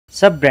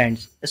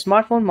Sub-brands. The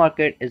smartphone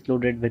market is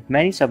loaded with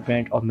many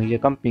sub-brands of major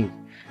companies.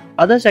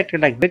 Other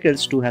sectors like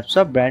vehicles too have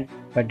sub-brands,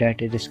 but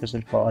that is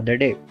discussion for other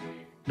day.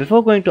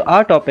 Before going to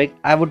our topic,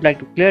 I would like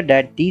to clear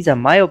that these are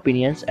my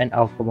opinions and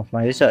outcome of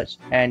my research,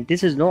 and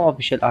this is no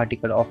official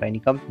article of any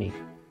company.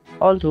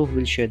 Although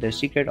will share the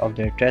secret of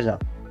their treasure.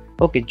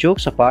 Okay,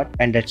 jokes apart,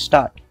 and let's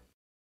start.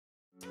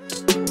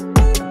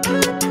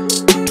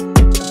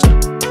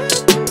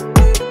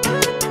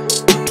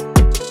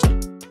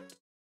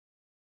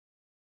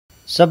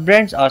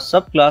 Sub-brands are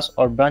subclass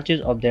or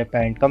branches of their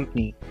parent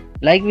company.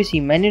 Like we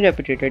see many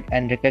reputed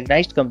and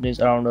recognized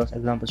companies around us,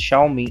 example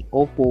Xiaomi,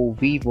 Oppo,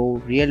 Vivo,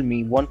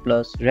 Realme,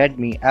 OnePlus,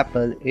 Redmi,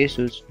 Apple,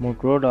 Asus,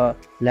 Motorola,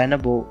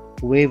 Lenovo,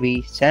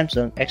 Huawei,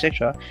 Samsung,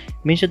 etc.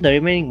 Mention the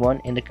remaining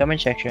one in the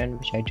comment section,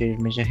 which I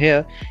didn't mention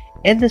here.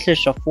 In this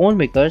list of phone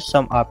makers,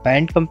 some are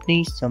parent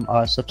companies, some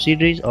are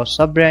subsidiaries or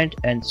sub-brands,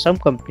 and some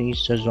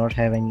companies does not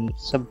have any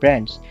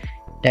sub-brands.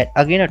 That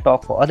again a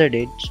talk for other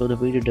day, so the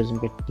video doesn't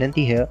get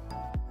lengthy here.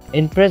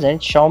 In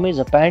present, Xiaomi is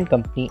a parent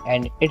company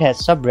and it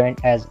has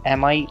sub-brands as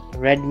Mi,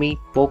 Redmi,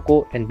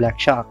 Poco and Black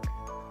Shark.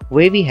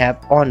 Huawei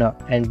have Honor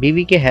and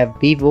BBK have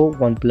Vivo,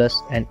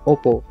 OnePlus and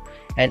Oppo.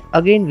 And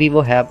again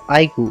Vivo have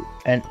iQOO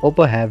and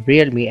Oppo have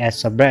Realme as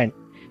sub-brand.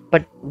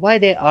 But why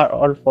they are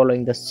all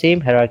following the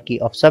same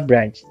hierarchy of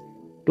sub-brands?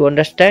 To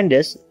understand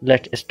this,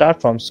 let's start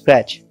from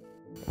scratch.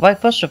 Why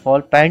first of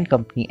all parent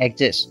company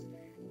exists?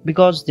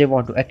 Because they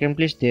want to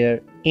accomplish their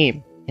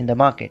aim in the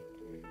market.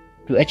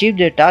 To achieve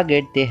their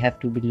target, they have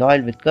to be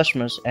loyal with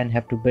customers and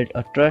have to build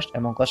a trust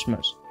among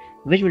customers,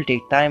 which will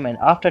take time, and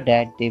after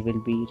that they will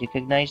be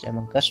recognized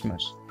among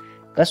customers.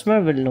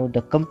 Customer will know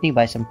the company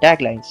by some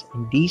taglines,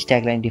 and these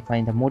taglines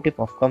define the motive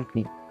of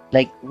company,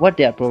 like what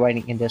they are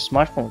providing in their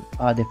smartphone.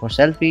 Are they for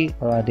selfie,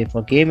 or are they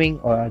for gaming,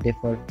 or are they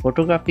for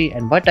photography,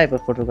 and what type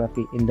of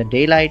photography, in the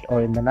daylight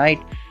or in the night,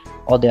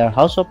 or they are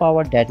house of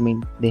power, that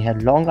means they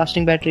have long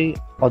lasting battery,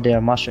 or they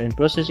are master in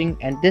processing,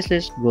 and this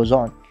list goes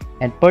on.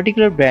 And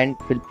particular brand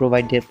will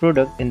provide their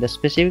product in the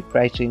specific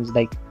price range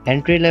like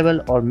entry level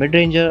or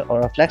mid-ranger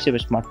or a flexible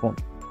smartphone.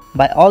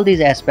 By all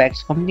these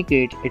aspects, company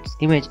creates its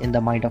image in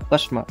the mind of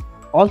customer.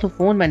 Also,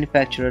 phone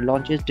manufacturer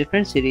launches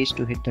different series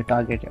to hit the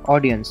target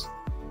audience.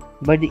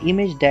 But the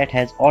image that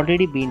has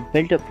already been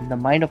built up in the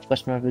mind of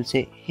customer will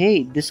say,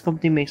 hey, this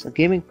company makes a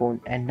gaming phone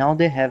and now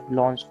they have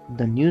launched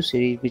the new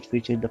series which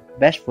features the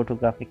best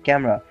photographic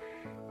camera.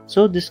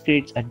 So this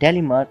creates a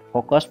dilemma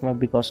for customer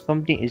because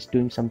company is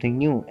doing something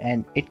new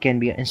and it can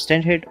be an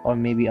instant hit or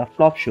maybe a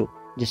flop show,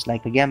 just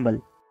like a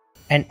gamble.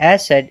 And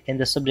as said in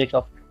the subject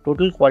of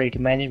total quality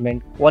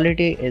management,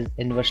 quality is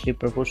inversely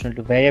proportional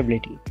to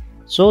variability.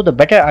 So the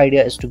better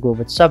idea is to go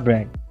with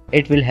sub-brand.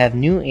 It will have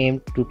new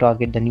aim to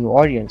target the new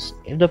audience.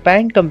 If the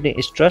parent company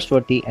is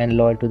trustworthy and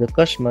loyal to the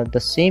customer, the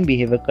same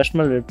behavior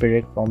customer will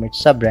predict from its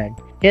sub-brand.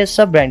 Here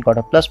sub-brand got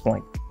a plus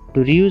point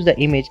to reuse the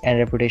image and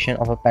reputation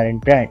of a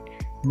parent brand.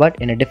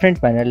 But in a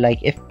different manner, like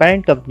if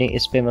parent company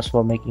is famous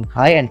for making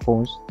high-end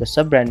phones, the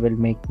sub-brand will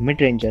make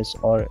mid-rangers,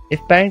 or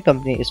if parent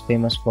company is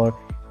famous for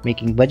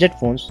making budget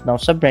phones, now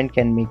sub-brand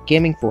can make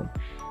gaming phone.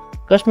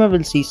 Customer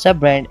will see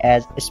sub-brand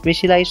as a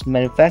specialized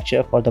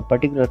manufacturer for the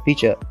particular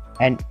feature,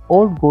 and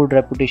old gold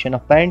reputation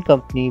of parent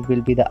company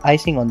will be the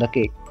icing on the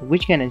cake,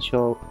 which can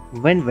ensure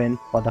win-win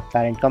for the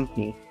parent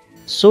company.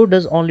 So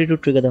does only to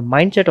trigger the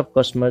mindset of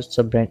customers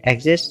sub-brand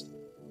exists?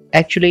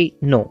 Actually,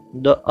 no.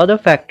 The other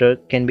factor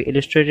can be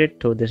illustrated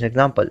through this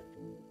example.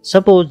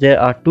 Suppose there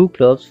are two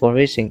clubs for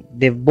racing.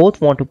 They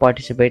both want to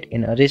participate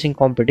in a racing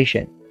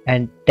competition,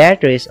 and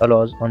that race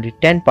allows only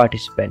 10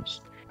 participants.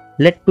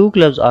 Let two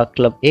clubs are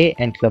Club A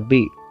and Club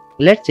B.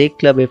 Let's say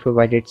Club A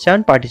provided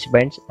 7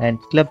 participants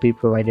and Club B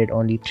provided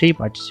only 3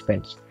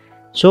 participants.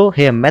 So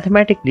here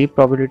mathematically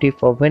probability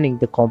for winning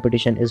the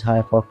competition is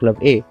higher for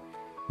Club A.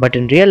 But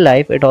in real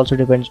life it also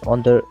depends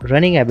on the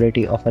running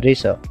ability of a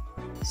racer.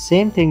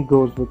 Same thing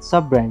goes with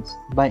sub-brands.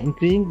 By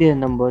increasing their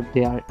number,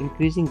 they are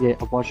increasing their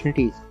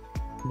opportunities.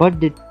 But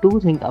they do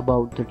think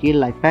about the real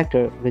life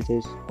factor, which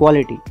is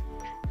quality.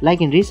 Like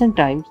in recent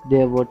times,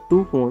 there were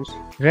two phones,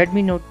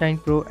 Redmi Note 9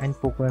 Pro and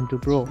Poco M2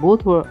 Pro.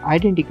 Both were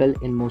identical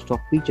in most of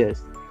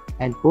features,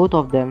 and both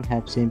of them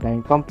have same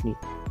parent company.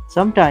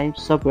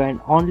 Sometimes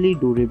sub-brand only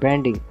do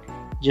rebranding,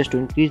 just to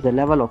increase the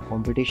level of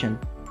competition.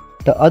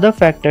 The other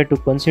factor to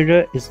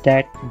consider is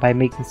that by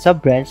making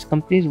sub-brands,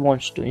 companies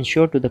want to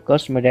ensure to the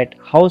customer that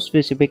how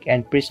specific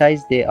and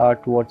precise they are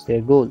towards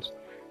their goals,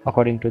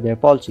 according to their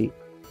policy.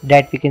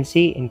 That we can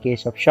see in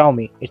case of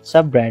Xiaomi. Its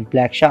sub-brand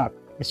Black Shark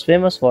is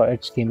famous for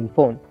its gaming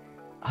phone.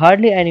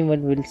 Hardly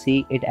anyone will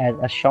see it as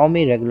a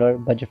Xiaomi regular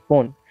budget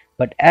phone,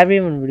 but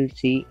everyone will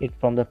see it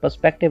from the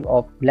perspective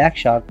of Black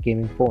Shark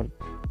gaming phone.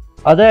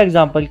 Other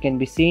example can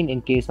be seen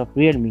in case of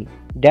Realme,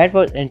 that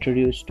was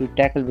introduced to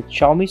tackle with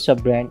Xiaomi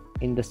sub-brand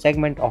in the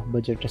segment of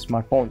budget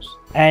smartphones.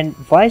 And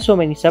why so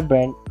many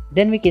sub-brands?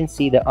 Then we can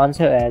see the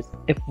answer as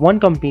if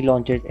one company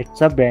launches its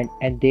sub-brand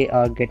and they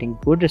are getting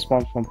good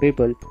response from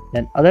people,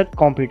 then other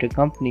competitor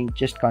company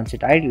just can't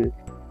sit idle.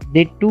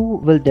 They too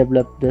will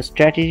develop the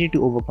strategy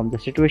to overcome the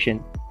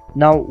situation.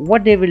 Now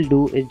what they will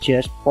do is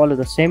just follow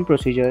the same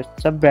procedures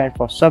sub-brand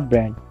for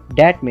sub-brand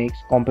that makes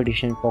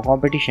competition for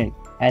competition,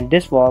 and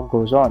this war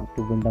goes on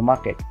to win the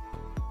market.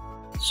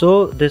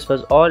 So this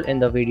was all in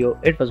the video.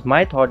 It was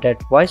my thought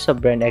that why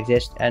sub-brand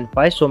exists and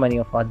why so many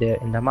of are there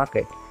in the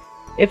market.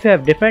 If you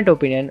have different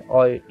opinion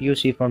or you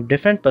see from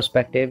different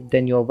perspective,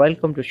 then you are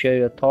welcome to share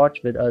your thoughts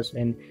with us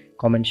in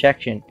comment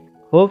section.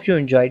 Hope you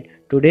enjoyed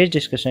today's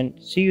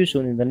discussion. See you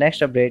soon in the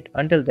next update.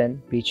 Until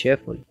then, be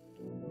cheerful.